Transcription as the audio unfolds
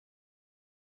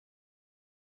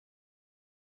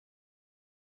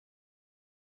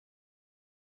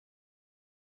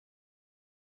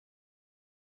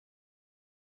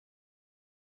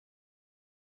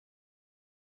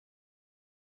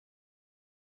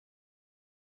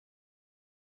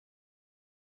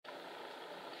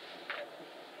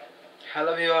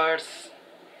Hello viewers,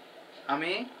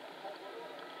 আমি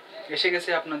এসে গেছি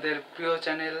আপনাদের প্রিয়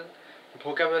চ্যানেল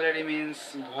ভোকাবুলারি মিন্স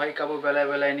ভয় কাবু বেলায়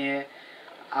বেলায় নিয়ে।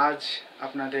 আজ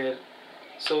আপনাদের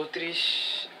 34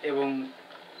 এবং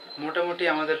মোটামুটি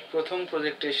আমাদের প্রথম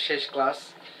প্রজেক্টের শেষ ক্লাস।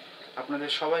 আপনাদের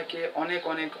সবাইকে অনেক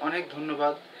অনেক অনেক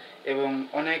ধন্যবাদ এবং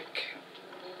অনেক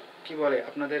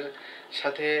আপনাদের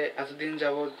সাথে এতদিন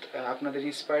যাবৎ আপনাদের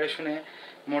ইন্সপাইরেশনে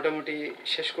মোটামুটি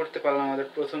শেষ করতে পারলাম আমাদের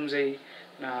প্রথম যেই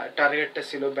টার্গেটটা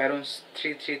ছিল barons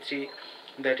 333,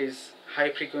 that is high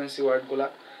frequency ওয়ার্ডগুলা।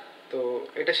 তো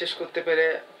এটা শেষ করতে পেরে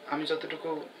আমি যতটুকু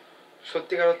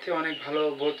সত্যিকার অর্থে অনেক ভালো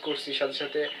বোধ করছি, সাথে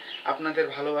সাথে আপনাদের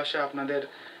ভালোবাসা, আপনাদের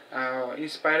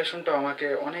ইন্সপাইরেশনটাও আমাকে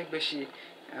অনেক বেশি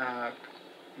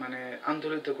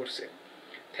আন্দোলিত করছে।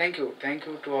 Thank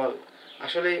you to all.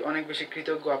 আসলেই অনেক বেশি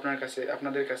কৃতজ্ঞ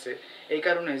আপনাদের কাছে এই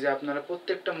কারণে যে আপনারা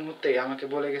প্রত্যেকটা মুহূর্তেই আমাকে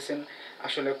বলে গেছেন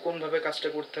আসলে কোনভাবে কাজটা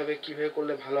করতে হবে, কীভাবে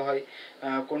করলে ভালো হয়,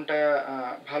 কোনটা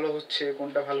ভালো হচ্ছে,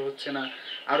 কোনটা ভালো হচ্ছে না,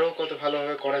 আরও কত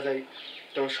ভালোভাবে করা যায়।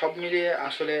 তো সব মিলিয়ে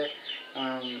আসলে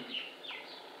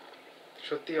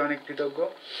সত্যি অনেক কৃতজ্ঞ।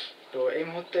 তো এই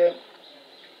মুহূর্তে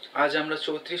আজ আমরা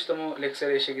 34তম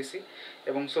লেকচারে এসে গেছি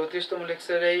এবং 34তম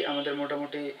লেকচারেই আমাদের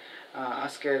মোটামুটি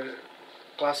আজকের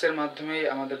ক্লাসের মাধ্যমেই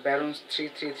আমাদের ব্যারন্স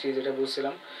 333 যেটা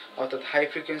বলছিলাম, অর্থাৎ হাই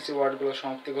ফ্রিকোয়েন্সি ওয়ার্ডগুলো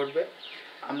সমাপ্তি ঘটবে।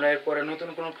 আমরা এরপরে নতুন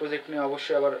কোনো প্রজেক্ট নিয়ে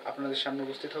অবশ্যই আবার আপনাদের সামনে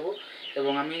উপস্থিত হব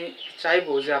এবং আমি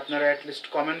চাইবো যে আপনারা অ্যাটলিস্ট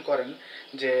কমেন্ট করেন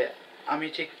যে আমি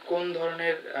ঠিক কোন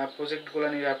ধরনের প্রজেক্টগুলো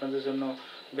নিলে আপনাদের জন্য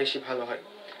বেশি ভালো হয়।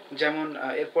 যেমন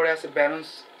এরপরে আছে ব্যারন্স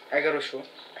 1100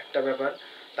 একটা ব্যাপার,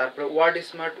 তারপরে ওয়ার্ড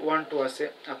স্মার্ট 1-2 আছে,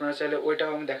 আপনারা চাইলে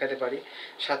ওইটাও আমি দেখাতে পারি।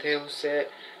 সাথে হচ্ছে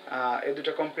এই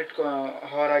দুটো কমপ্লিট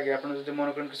হওয়ার আগে আপনারা যদি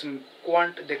মনে করেন কিছু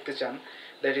কোয়ান্ট দেখতে চান,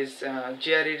 দ্যাট ইজ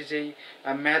জিআরইর যেই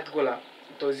ম্যাথগুলা,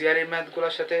 তো জিআরইর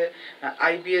ম্যাথগুলোর সাথে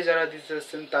আইবিএ যারা দিতে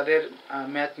চাচ্ছেন তাদের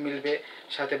ম্যাথ মিলবে,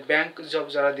 সাথে ব্যাংক জব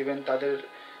যারা দিবেন তাদের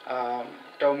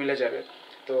টাও মিলে যাবে।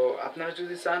 তো আপনারা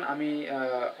যদি চান আমি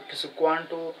কিছু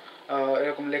কোয়ান্টও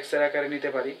এরকম লেকচার আকারে নিতে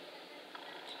পারি।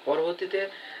 পরবর্তীতে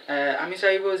আমি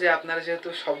চাইবো যে আপনারা যেহেতু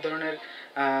সব ধরনের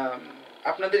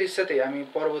আপনাদের ইচ্ছাতেই আমি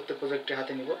পরবর্তী প্রজেক্টে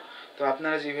হাতে নিব, তো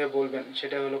আপনারা যেভাবে বলবেন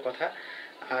সেটা হলো কথা।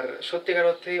 আর সত্যিকার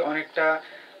অর্থেই অনেকটা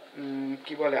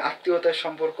আত্মীয়তার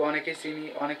সম্পর্ক,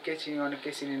 অনেকেই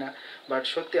চিনি না, বাট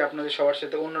সত্যি আপনাদের সবার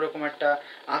সাথে অন্যরকম একটা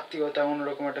আত্মীয়তা,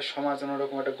 অন্যরকম একটা সমাজ,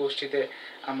 অন্যরকম একটা গোষ্ঠীতে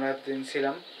আমরা এতদিন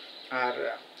ছিলাম। আর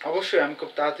অবশ্যই আমি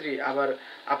খুব তাড়াতাড়ি আবার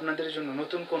আপনাদের জন্য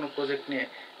নতুন কোনো প্রজেক্ট নিয়ে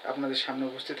আপনাদের সামনে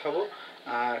উপস্থিত হব।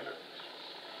 আর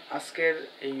আজকের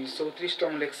এই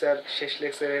 34তম লেকচার, শেষ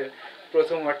লেকচারের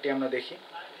প্রথম ওয়ার্ডটি আমরা দেখি।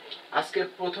 আজকের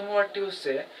প্রথম ওয়ার্ডটি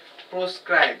হচ্ছে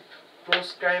প্রোসক্রাইব।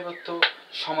 প্রোসক্রাইব অর্থ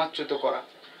সমাচ্যুত করা।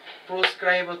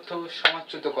 প্রোসক্রাইব অর্থ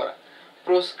সমাচ্যুত করা।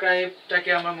 প্রোসক্রাইবটাকে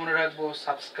আমরা মনে রাখবো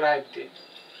সাবস্ক্রাইব দিয়ে।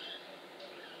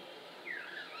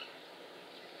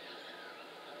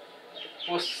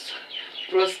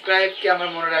 প্রোসক্রাইবকে আমরা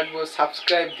মনে রাখবো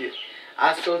সাবস্ক্রাইব দিয়ে।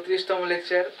 আজ 34তম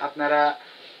লেকচার, আপনারা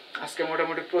আজকে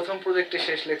মোটামুটি প্রথম প্রজেক্টের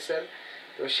শেষ লেকচার।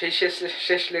 তো সেই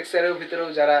শেষ লেকচারের ভিতরেও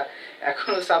যারা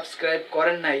এখনো সাবস্ক্রাইব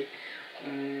করেন নাই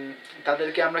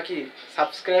তাদেরকে আমরা কি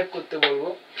সাবস্ক্রাইব করতে বলবো।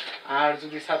 আর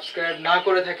যদি সাবস্ক্রাইব না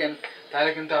করে থাকেন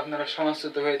তাহলে কিন্তু আপনারা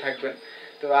সমাজচ্যুত হয়ে থাকবেন।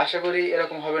 তো আশা করি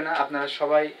এরকম হবে না।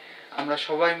 আমরা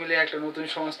সবাই মিলে একটা নতুন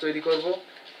সমাজ তৈরি করব,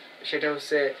 সেটা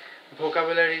হচ্ছে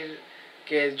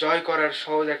ভোকাবুলারিকে জয় করার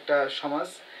সহজ একটা সমাজ,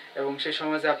 এবং সেই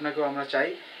সমাজে আপনাকেও আমরা চাই।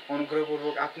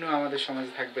 অনুগ্রহপূর্বক আপনিও আমাদের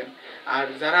সমাজে থাকবেন, আর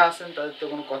যারা আছেন তাদের তো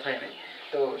কোনো কথাই নেই।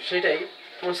 তো সেটাই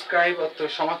প্রোসক্রাইব অর্থ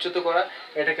সমাচ্যুত করা,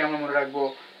 এটাকে আমরা মনে রাখবো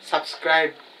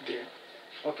সাবস্ক্রাইব দিয়ে।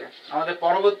 ওকে, আমাদের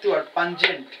পরবর্তী ওয়ার্ড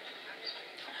পাঞ্জেন্ট।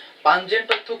 পাঞ্জেন্ট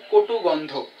অর্থ কটু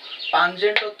গন্ধ।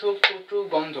 পাঞ্জেন্ট অর্থ কটু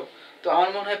গন্ধ। তো আমার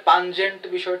মনে হয় পাঞ্জেন্ট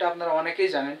বিষয়টা আপনারা অনেকেই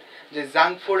জানেন, যে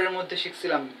জাঙ্ক ফুডের মধ্যে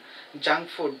শিখছিলাম, জাঙ্ক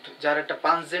ফুড যার একটা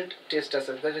পাঞ্জেন্ট টেস্ট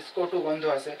আছে, দ্যাট ইজ কটু গন্ধ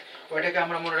আছে, ওইটাকে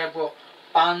আমরা মনে রাখবো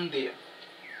পান দিয়ে।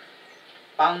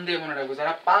 পান দিয়ে মনে রাখবো,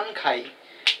 যারা পান খায়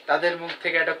তাদের মুখ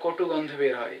থেকে একটা কটু গন্ধ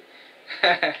বের হয়।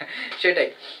 সেটাই।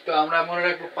 তো আমরা মনে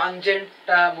রাখবো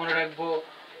পাঞ্জেন্টটা মনে রাখবো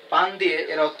পান দিয়ে,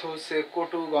 এর অর্থ হচ্ছে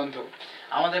কটু গন্ধ।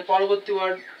 আমাদের পরবর্তী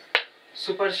ওয়ার্ড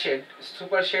সুপারশেড।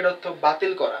 সুপারশেড অর্থ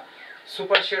বাতিল করা।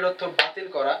 সুপারশেড অর্থ বাতিল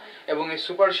করা, এবং এই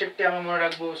সুপারশেডটি আমরা মনে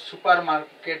রাখবো সুপার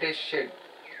মার্কেটের শেড।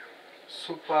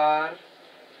 সুপার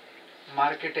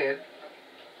মার্কেটের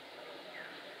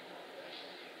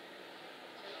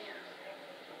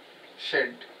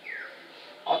শেড।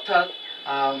 অর্থাৎ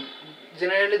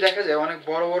জেনারেলি দেখা যায় অনেক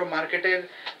বড় বড় মার্কেটের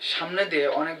সামনে দিয়ে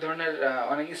অনেক ধরনের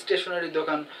অনেক স্টেশনারি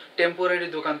দোকান, টেম্পোরারি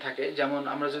দোকান থাকে। যেমন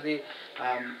আমরা যদি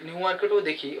নিউ মার্কেটেও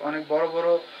দেখি, অনেক বড় বড়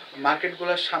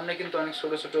মার্কেটগুলোর সামনে কিন্তু অনেক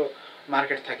ছোট ছোট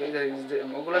মার্কেট থাকে,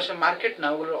 ওগুলো আসলে মার্কেট না,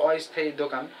 ওগুলো অস্থায়ী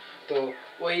দোকান। তো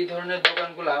ওই ধরনের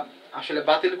দোকানগুলা আসলে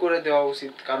বাতিল করে দেওয়া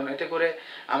উচিত, কারণ এতে করে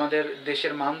আমাদের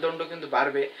দেশের মানদণ্ড কিন্তু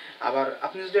বাড়বে। আবার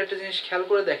আপনি যদি একটা জিনিস খেয়াল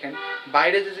করে দেখেন,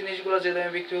 বাইরে যে জিনিসগুলো যে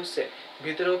দামে বিক্রি হচ্ছে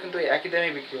ভিতরেও কিন্তু একই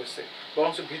দামে বিক্রি হচ্ছে,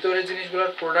 বরং ভিতরের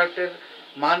জিনিসগুলোর প্রোডাক্টের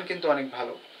মান কিন্তু অনেক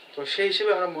ভালো। তো সেই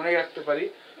হিসেবে আমরা মনে রাখতে পারি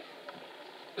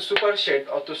সুপার শেড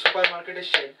অর্থ সুপার মার্কেটের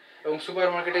শেড, এবং সুপার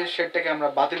মার্কেটের শেডটাকে আমরা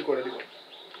বাতিল করে দিব।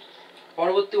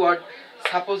 পরবর্তী ওয়ার্ড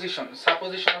সাপোজিশন।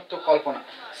 সাপোজিশন অর্থ কল্পনা।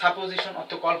 সাপোজিশন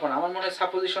অর্থ কল্পনা। আমার মনে হয়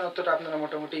সাপোজিশন অর্থটা আপনারা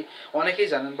মোটামুটি অনেকেই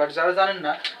জানেন, বাট যারা জানেন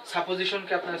না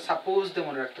সাপোজিশনকে আপনারা সাপোজ দিয়ে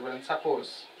মনে রাখতে পারেন। Suppose,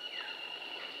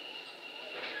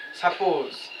 suppose,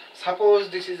 suppose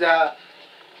this is a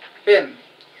pen.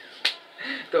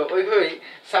 তো ওইভাবেই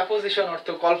সাপোজিশন অর্থ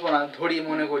কল্পনা, ধরি,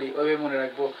 মনে করি, ওইভাবে মনে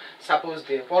রাখবো সাপোজ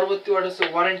দিয়ে। পরবর্তী ওয়ার্ড হচ্ছে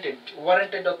ওয়ারেন্টেড।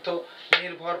 ওয়ারেন্টেড অর্থ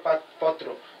নির্ভর পত্র।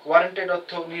 ওয়ারেন্টেড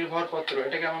অর্থ নির্ভর পত্র,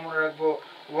 এটাকে আমরা মনে রাখবো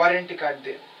ওয়ারেন্টি কার্ড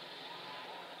দিয়ে।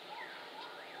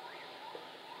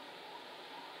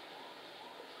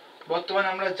 বর্তমানে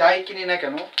আমরা যাই কিনি না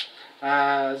কেন,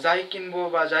 যাই কিনবো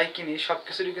বা যাই কিনি সব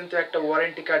কিছুরই কিন্তু একটা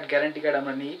ওয়ারেন্টি কার্ড, গ্যারান্টি কার্ড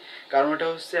আমরা নিই, কারণ এটা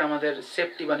হচ্ছে আমাদের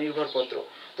সেফটি বা নির্ভরপত্র।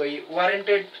 তো এই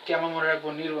ওয়ারেন্টেডকে আমরা মনে রাখবো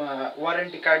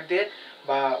ওয়ারেন্টি কার্ড দিয়ে,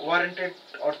 বা ওয়ারেন্টেড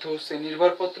অর্থ হচ্ছে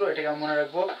নির্ভরপত্র, এটাকে আমরা মনে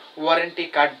রাখবো ওয়ারেন্টি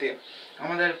কার্ড দিয়ে।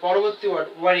 আমাদের পরবর্তী ওয়ার্ড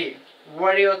ওয়ারি।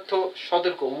 ওয়ারি অর্থ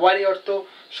সতর্ক। ওয়ারি অর্থ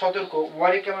সতর্ক।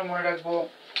 ওয়ারিকে আমরা মনে রাখবো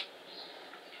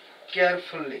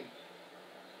কেয়ারফুলি।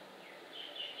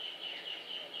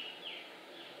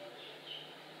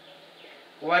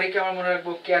 ওয়ারিকে আমরা মনে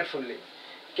রাখবো কেয়ারফুলি।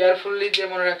 কেয়ারফুলি দিয়ে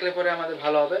মনে রাখলে পরে আমাদের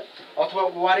ভালো হবে। অথবা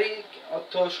ওয়ারি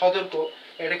অর্থ সতর্ক,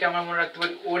 এটাকে আমরা মনে রাখতে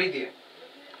পারি ওরি দিয়ে।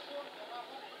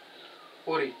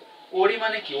 ওরি, ওরি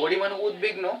মানে কি? ওরি মানে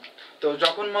উদ্বিগ্ন। তো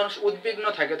যখন মানুষ উদ্বিগ্ন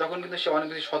থাকে তখন কিন্তু সে অনেক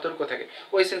বেশি সতর্ক থাকে,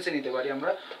 ওই সেন্সে নিতে পারি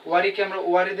আমরা। ওয়ারিকে আমরা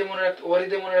ওয়ারি দিয়ে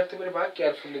মনে রাখতে পারি বা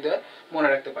কেয়ারফুলি দিয়ে মনে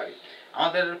রাখতে পারি।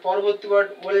 আমাদের পরবর্তী ওয়ার্ড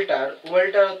ওয়েল্টার।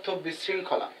 ওয়েল্টার অর্থ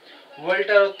বিশৃঙ্খলা।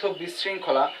 ওয়েল্টার অর্থ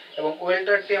বিশৃঙ্খলা, এবং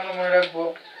ওয়েল্টারটি আমরা মনে রাখবো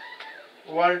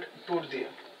ওয়ার্ল্ড ট্যুর দিয়ে।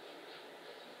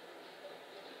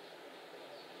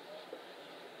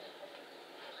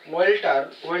 ওয়েল্টার,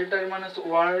 ওয়েল্টার মানে হচ্ছে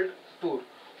ওয়ার্ল্ড ট্যুর।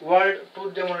 ওয়ার্ল্ড ট্যুর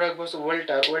দিয়ে মনে রাখবো হচ্ছে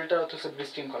ওয়েল্টার। ওয়েল্টার অর্থ হচ্ছে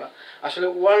বিশৃঙ্খলা। আসলে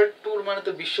ওয়ার্ল্ড ট্যুর মানে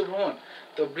তো বিশ্ব ভ্রমণ।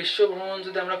 তো বিশ্ব ভ্রমণ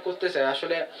যদি আমরা করতে চাই,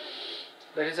 আসলে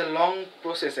that is a long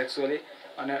process actually,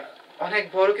 মানে অনেক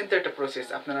বড় কিন্তু একটা প্রসেস,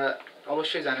 আপনারা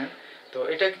অবশ্যই জানেন। তো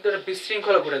এটা কিন্তু একটা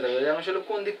বিশৃঙ্খলা ঘটে যাবে যে আমি আসলে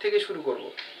কোন দিক থেকে শুরু করব।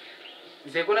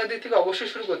 যে কোনো দিক থেকে অবশ্যই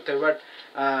শুরু করতে হবে, বাট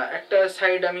একটা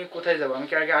সাইড আমি কোথায় যাব? আমি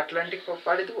কি আগে আটলান্টিক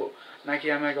পাড়ি দেবো, নাকি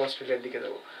আমি আগে অস্ট্রেলিয়ার দিকে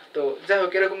যাবো? তো যাই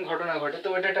হোক, এরকম ঘটনা ঘটে। তো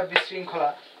এটা একটা বিশৃঙ্খলা।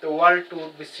 তো ওয়ার্ল্ড ট্যুর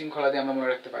বিশৃঙ্খলা দিয়ে আমরা মনে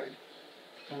রাখতে পারি।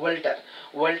 ওয়েল্টার,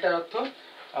 ওয়েল্টার অর্থ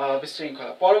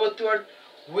বিশৃঙ্খলা। পরবর্তী ওয়ার্ড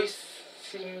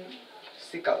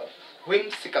হুইমসিকাল।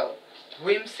 হুইমসিকাল,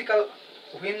 হুইমসিকাল,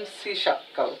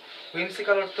 হুইমসিকাল।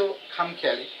 হুইমসিকাল অর্থ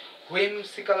খামখেয়ালি।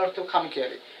 হুইমসিকাল অর্থ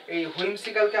খামখেয়ালি। এই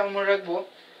হুইমসিকালকে আমরা মনে রাখবো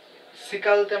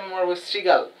সিকালতে আমরা মনে রাখবো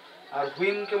শ্রীগাল, আর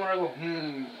হুইমকে মনে রাখবো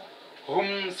হুম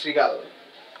শ্রীগাল।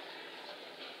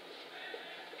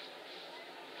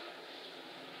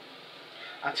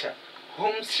 আচ্ছা,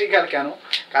 হুম শ্রীগাল কেন?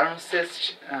 কারণ হচ্ছে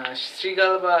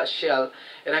শ্রীগাল বা শিয়াল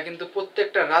এরা কিন্তু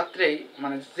প্রত্যেকটা রাত্রেই,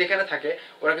 মানে যেখানে থাকে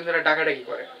ওরা কিন্তু এরা ডাকাডাকি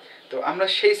করে। তো আমরা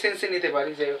সেই সেন্সে নিতে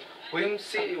পারি যে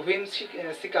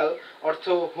হুইমসিকাল অর্থ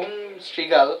হুম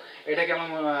শ্রীগাল, এটাকে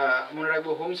আমরা মনে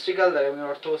রাখবো হুম শ্রীগাল দ্বারা,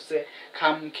 অর্থ হচ্ছে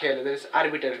খাম খেয়াল, দ্যাট ইজ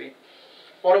আরবিটারি।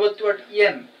 পরবর্তী ওয়ার্ড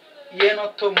ইয়েন। ইয়েন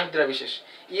অর্থ মুদ্রা বিশেষ।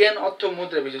 ইয়েন অর্থ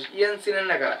মুদ্রা বিশেষ। ইয়েন চিনেন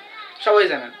না কারা? সবাই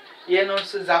জানেন। ইয়েন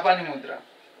হচ্ছে জাপানি মুদ্রা।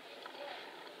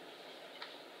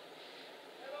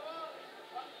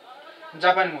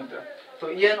 জাপানি মুদ্রা। তো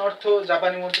ইয়েন অর্থ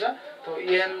জাপানি মুদ্রা। তো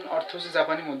ইয়েন অর্থ হচ্ছে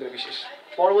জাপানি মুদ্রা বিশেষ।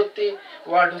 পরবর্তী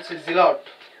ওয়ার্ড হচ্ছে জিলট।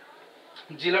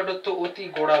 জিলট অর্থ অতি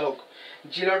গোড়ালোক।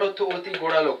 জিলট অর্থ অতি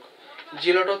গোড়ালোক।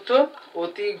 জিলট অর্থ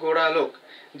অতি গোড়ালোক।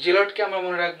 জিলটকে আমরা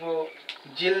মনে রাখবো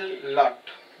জিল লট।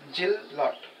 জিল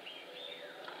লট।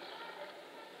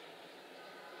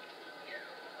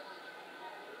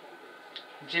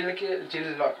 জিলকে জিল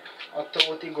লট অর্থ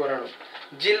অতি গোড়ালোক।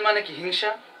 জিল মানে কি?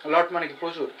 হিংসা। লট মানে কি?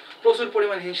 প্রচুর। প্রচুর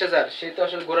পরিমাণ হিংসা যার, সে তো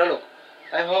আসলে গোড়ালোক,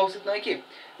 তাই হওয়া উচিত নয় কি?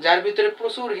 যার ভিতরে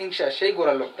প্রচুর হিংসা সেই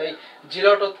গোড়ালোক। তাই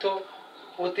জিলট অর্থ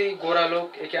অতি গোড়ালোক,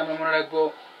 একে আমরা মনে রাখবো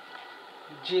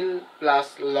জিল প্লাস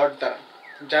লট দ্বারা,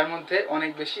 যার মধ্যে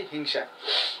অনেক বেশি হিংসা।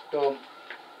 তো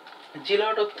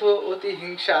জিলট অর্থ অতি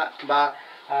হিংসা বা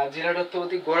জিলট অর্থ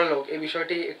অতি গোড়ালোক, এই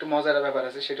বিষয়টি একটু মজার ব্যাপার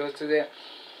আছে। সেটা হচ্ছে যে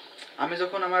আমি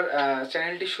যখন আমার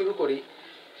চ্যানেলটি শুরু করি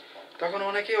তখন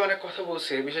অনেকেই অনেক কথা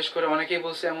বলছে, বিশেষ করে অনেকেই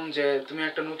বলছে এমন যে তুমি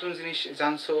একটা নতুন জিনিস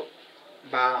জানছো,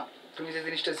 বা তুমি যে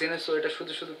জিনিসটা জেনেছো এটা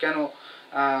শুধু শুধু কেন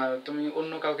তুমি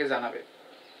অন্য কাউকে জানাবে,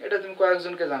 এটা তুমি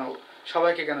কয়েকজনকে জানাও।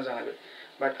 সবাইকে কেন জানাবে?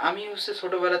 বাট আমি হচ্ছে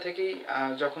ছোটোবেলা থেকেই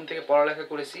যখন থেকে পড়ালেখা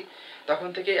করেছি তখন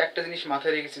থেকে একটা জিনিস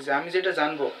মাথায় রেখেছি যে আমি যেটা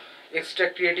জানবো এক্সট্রা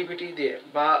ক্রিয়েটিভিটি দিয়ে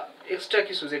বা এক্সট্রা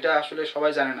কিছু যেটা আসলে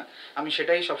সবাই জানে না, আমি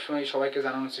সেটাই সবসময় সবাইকে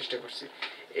জানানোর চেষ্টা করছি।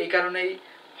 এই কারণেই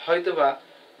হয়তোবা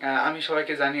আমি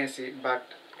সবাইকে জানিয়েছি, বাট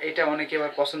এটা অনেকে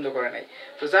আবার পছন্দ করে নাই।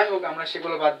 তো যাই হোক, আমরা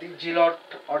সেগুলো বাদ দিই। জিলট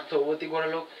অর্থ অতি বড়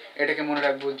লোক, এটাকে মনে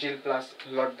রাখবো জিল প্লাস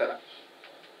লট দ্বারা।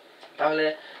 তাহলে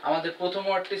আমাদের প্রথম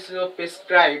ওয়ার্ডটি ছিল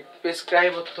প্রেসক্রাইব।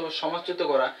 প্রেসক্রাইব অর্থ সমাজচ্যুত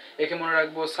করা, একে মনে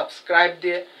রাখবো সাবস্ক্রাইব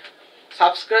দিয়ে।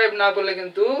 সাবস্ক্রাইব না করলে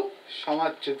কিন্তু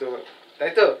সমাজচ্যুত,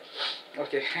 তাই তো?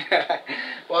 ওকে।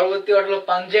 পরবর্তী ওয়ার্ড হলো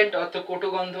পানজেন্ট অর্থ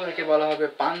কটুগন্ধ, একে বলা হবে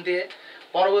পান দিয়ে।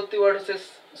 পরবর্তী ওয়ার্ড হচ্ছে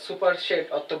সুপার শেড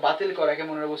অর্থ বাতিল করা, একে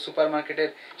মনে রাখবো সুপার মার্কেটের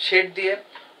শেড দিয়ে।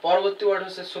 পরবর্তী ওয়ার্ড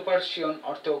হচ্ছে সুপারশিয়ন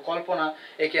অর্থ কল্পনা,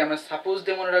 একে আমরা সাপোজ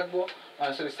দিয়ে মনে রাখবো।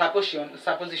 সরি,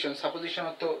 সাপোজিশন। সাপোজিশন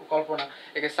অর্থ কল্পনা,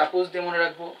 একে সাপোজ দিয়ে মনে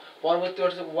রাখবো। পরবর্তী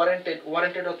ওয়ার্ড হচ্ছে ওয়ারেন্টেড।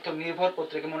 ওয়ারেন্টেড অর্থ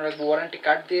নির্ভরপত্র, একে মনে রাখবো ওয়ারেন্টি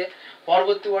কার্ড দিয়ে।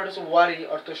 পরবর্তী ওয়ার্ড হচ্ছে ওয়ারি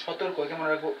অর্থ সতর্ক, একে মনে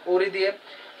রাখবো ওরি দিয়ে।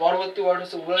 পরবর্তী ওয়ার্ড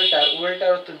হচ্ছে ওয়েল্টার।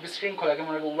 ওয়েল্টার অর্থ বিশৃঙ্খলা, একে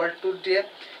মনে রাখবো ওয়ার্ড টুর দিয়ে।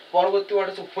 পরবর্তী ওয়ার্ড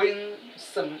হচ্ছে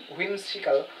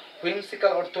হুইমসিকাল।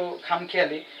 হুইমসিকাল অর্থ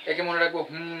খামখেয়ালি, একে মনে রাখবো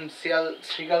শিয়াল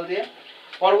শ্রীকাল দিয়ে।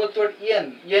 পরবর্তী ওয়ার্ড ইয়েন।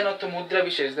 ইয়েন অর্থ মুদ্রা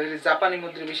বিশেষ, জাপানি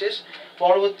মুদ্রা বিশেষ।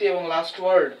 পরবর্তী এবং লাস্ট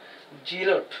ওয়ার্ড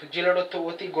জিলট। জিলট অর্থ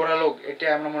অতি গোড়ালোক, এটা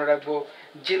আমরা মনে রাখবো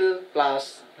জিল প্লাস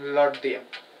লট দিয়ে।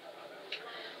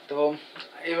 তো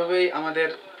এইভাবেই আমাদের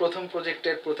প্রথম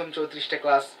প্রজেক্টের প্রথম 34টা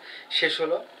ক্লাস শেষ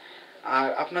হলো। আর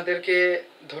আপনাদেরকে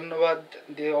ধন্যবাদ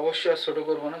দিয়ে অবশ্যই ছোট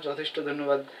করবো না, যথেষ্ট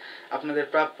ধন্যবাদ আপনাদের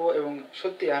প্রাপ্য। এবং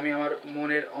সত্যি আমি আমার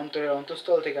মনের অন্তরের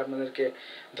অন্তঃস্থল থেকে আপনাদেরকে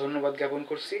ধন্যবাদ জ্ঞাপন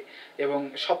করছি। এবং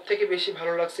সব থেকে বেশি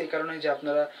ভালো লাগছে এই কারণে যে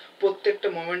আপনারা প্রত্যেকটা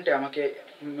মোমেন্টে আমাকে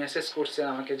মেসেজ করছেন,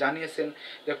 আমাকে জানিয়েছেন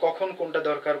যে কখন কোনটা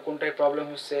দরকার, কোনটায় প্রবলেম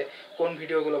হচ্ছে, কোন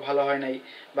ভিডিওগুলো ভালো হয় নাই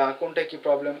বা কোনটায় কি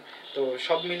প্রবলেম। তো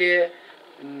সব মিলিয়ে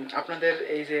আপনাদের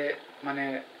এই যে মানে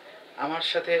আমার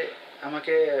সাথে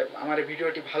আমাকে আমার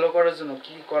ভিডিওটি ভালো করার জন্য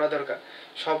কি করা দরকার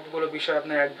সবগুলো বিষয়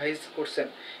আপনারা অ্যাডভাইস করছেন,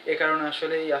 এ কারণে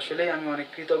আসলেই আমি অনেক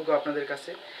কৃতজ্ঞ আপনাদের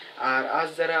কাছে। আর আজ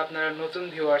যারা আপনারা নতুন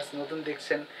ভিউয়ার্স, নতুন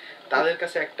দেখছেন, তাদের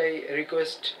কাছে একটাই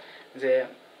রিকোয়েস্ট যে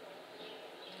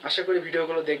আশা করি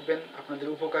ভিডিওগুলো দেখবেন, আপনাদের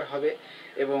উপকার হবে।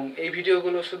 এবং এই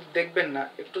ভিডিওগুলো শুধু দেখবেন না,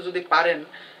 একটু যদি পারেন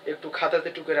একটু খাতাতে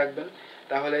টুকে রাখবেন,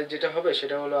 তাহলে যেটা হবে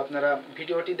সেটা হলো আপনারা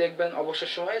ভিডিওটি দেখবেন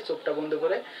অবসর সময়ে চোখটা বন্ধ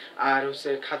করে, আর হচ্ছে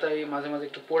খাতায় মাঝে মাঝে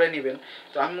একটু পড়ে নেবেন।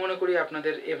 তো আমি মনে করি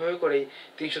আপনাদের এভাবে করেই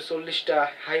 340টা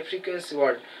হাই ফ্রিকোয়েন্সি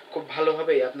ওয়ার্ড খুব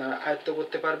ভালোভাবেই আপনারা আয়ত্ত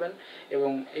করতে পারবেন।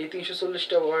 এবং এই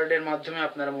 340টা ওয়ার্ডের মাধ্যমে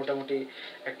আপনারা মোটামুটি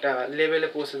একটা লেভেলে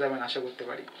পৌঁছে যাবেন আশা করতে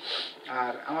পারি।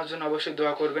 আর আমার জন্য অবশ্যই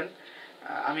দোয়া করবেন।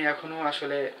 আমি এখনও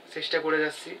আসলে চেষ্টা করে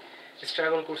যাচ্ছি,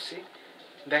 স্ট্রাগল করছি,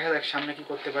 দেখা যাক সামনে কি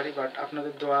করতে পারি। বাট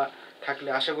আপনাদের দোয়া থাকলে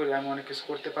আশা করি আমি অনেক কিছু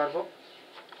করতে পারবো।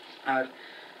 আর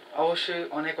অবশ্যই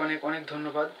অনেক অনেক অনেক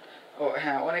ধন্যবাদ। ও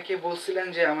হ্যাঁ, অনেকে বলছিলেন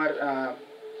যে আমার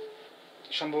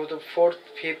সম্ভবত 4th,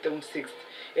 5th এবং 6th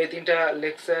এই 3টা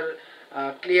লেকচার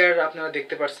ক্লিয়ার আপনারা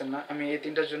দেখতে পারছেন না। আমি এই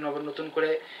 3টার জন্য আবার নতুন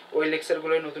করে ওই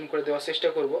লেকচারগুলো নতুন করে দেওয়ার চেষ্টা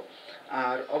করব।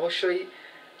 আর অবশ্যই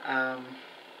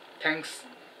থ্যাঙ্কস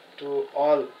টু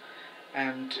অল।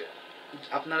 অ্যান্ড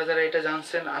আপনারা যারা এটা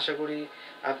জানছেন আশা করি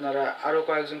আপনারা আরও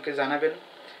কয়েকজনকে জানাবেন,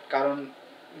 কারণ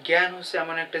জ্ঞান হচ্ছে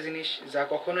এমন একটা জিনিস যা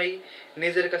কখনোই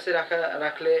নিজের কাছে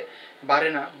রাখলে বাড়ে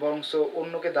না, বরঞ্চ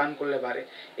অন্যকে দান করলে বাড়ে।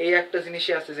 এই একটা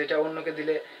জিনিসই আছে যেটা অন্যকে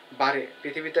দিলে বাড়ে,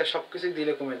 পৃথিবীতে সব কিছুই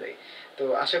দিলে কমে যায়। তো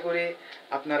আশা করি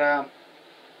আপনারা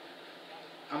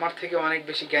আমার থেকে অনেক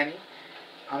বেশি জ্ঞানী।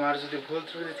 আমার যদি ভুল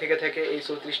ত্রুটি থেকে থাকে এই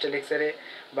 34টা লেকচারে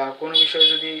বা কোনো বিষয়ে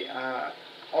যদি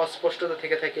অস্পষ্টতা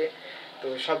থেকে থাকে, তো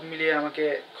সব মিলিয়ে আমাকে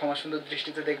ক্ষমা সুন্দর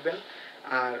দৃষ্টিতে দেখবেন।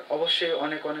 আর অবশ্যই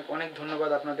অনেক অনেক অনেক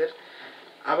ধন্যবাদ আপনাদের,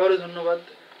 আবারও ধন্যবাদ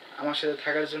আমার সাথে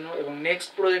থাকার জন্য। এবং নেক্সট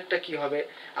প্রজেক্টটা কি হবে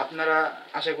আপনারা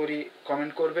আশা করি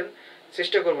কমেন্ট করবেন,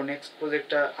 চেষ্টা করব নেক্সট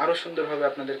প্রজেক্টটা আরও সুন্দরভাবে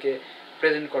আপনাদেরকে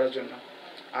প্রেজেন্ট করার জন্য।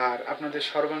 আর আপনাদের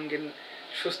সর্বাঙ্গীন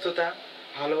সুস্থতা,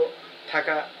 ভালো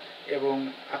থাকা এবং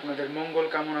আপনাদের মঙ্গল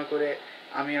কামনা করে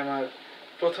আমি আমার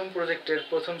প্রথম প্রজেক্টের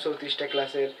প্রথম 34টা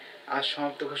ক্লাসের আজ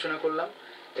সমাপ্ত ঘোষণা করলাম।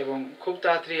 এবং খুব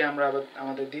তাড়াতাড়ি আমরা আবার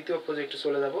আমাদের দ্বিতীয় প্রজেক্টে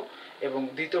চলে যাব এবং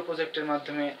দ্বিতীয় প্রজেক্টের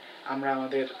মাধ্যমে আমরা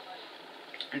আমাদের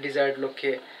ডিজায়ার্ড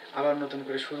লক্ষ্যে আবার নতুন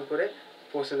করে শুরু করে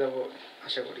পৌঁছে যাব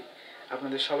আশা করি।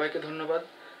 আপনাদের সবাইকে ধন্যবাদ।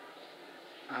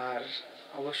 আর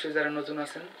অবশ্যই যারা নতুন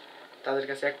আছেন তাদের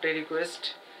কাছে একটাই রিকোয়েস্ট,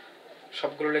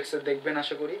 সবগুলো লেকচার দেখবেন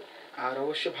আশা করি। আর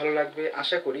অবশ্যই ভালো লাগবে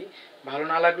আশা করি, ভালো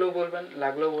না লাগলেও বলবেন,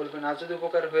 লাগলেও বলবেন। আর যদি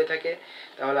উপকার হয়ে থাকে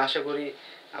তাহলে আশা করি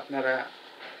আপনারা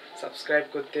সাবস্ক্রাইব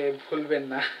করতে ভুলবেন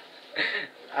না।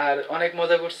 আর অনেক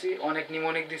মজা করছি, অনেক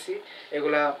নিমোনিক দিছি,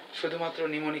 এগুলা শুধুমাত্র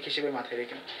নিমোনিক হিসেবে মাথায়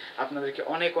রেখেন। আপনাদেরকে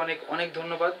অনেক অনেক অনেক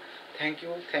ধন্যবাদ।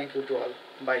 Thank you to all.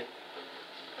 By.